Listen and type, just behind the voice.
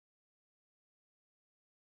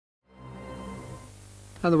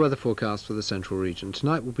And the weather forecast for the central region.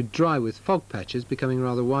 Tonight will be dry with fog patches becoming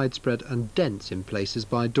rather widespread and dense in places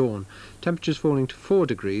by dawn. Temperatures falling to 4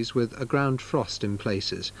 degrees with a ground frost in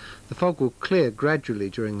places. The fog will clear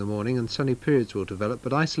gradually during the morning and sunny periods will develop,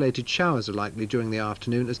 but isolated showers are likely during the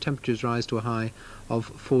afternoon as temperatures rise to a high of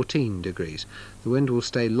 14 degrees. The wind will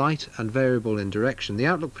stay light and variable in direction. The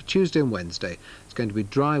outlook for Tuesday and Wednesday is going to be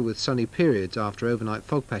dry with sunny periods after overnight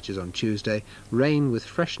fog patches on Tuesday, rain with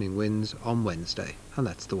freshening winds on Wednesday. And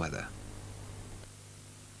that's the weather.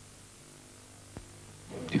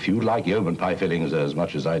 If you like Yeoman pie fillings as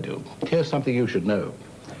much as I do, here's something you should know.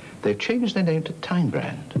 They've changed their name to Tyne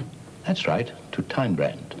Brand. That's right, to Tyne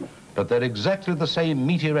Brand. But they're exactly the same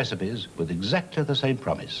meaty recipes with exactly the same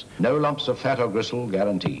promise. No lumps of fat or gristle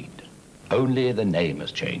guaranteed. Only the name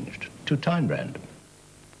has changed to Tyne Brand.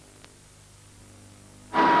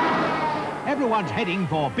 Everyone's heading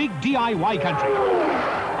for big DIY country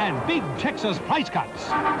and big Texas price cuts.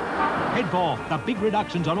 Head for the big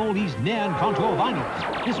reductions on all these Nair and Contour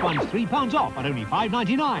vinyls. This one's £3 off at only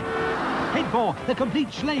 $5.99. Head for the complete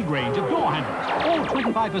Schlage range of door handles, all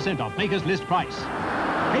 25% off Maker's List price.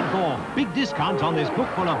 Head for big discounts on this book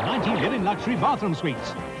full of 90 live-in luxury bathroom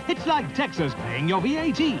suites. It's like Texas paying your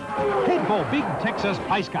VAT. Head for big Texas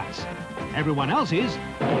price cuts. Everyone else is...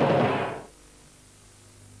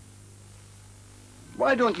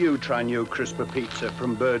 Why don't you try new Crisper Pizza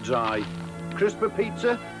from Bird's Eye? Crisper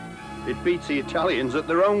Pizza? It beats the Italians at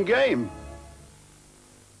their own game.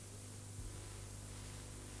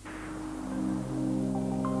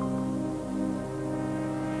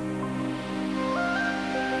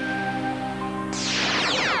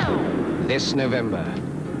 This November,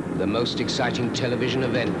 the most exciting television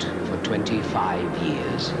event for 25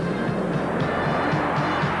 years.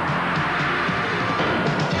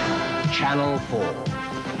 Channel 4.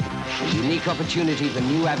 A unique opportunity for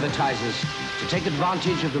new advertisers to take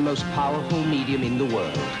advantage of the most powerful medium in the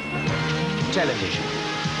world, television.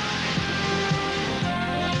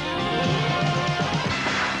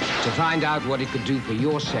 To find out what it could do for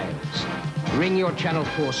your sales, ring your Channel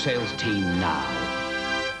 4 sales team now.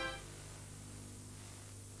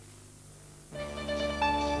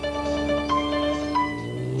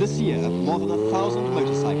 This year, more than 1,000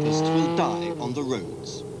 motorcyclists will die on the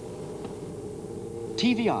roads.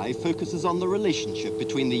 TVI focuses on the relationship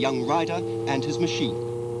between the young rider and his machine.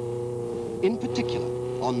 In particular,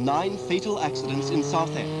 on 9 fatal accidents in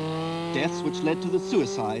Southend, deaths which led to the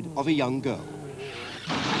suicide of a young girl.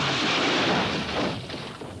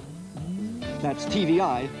 That's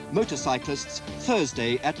TVI, Motorcyclists,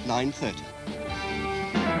 Thursday at 9:30.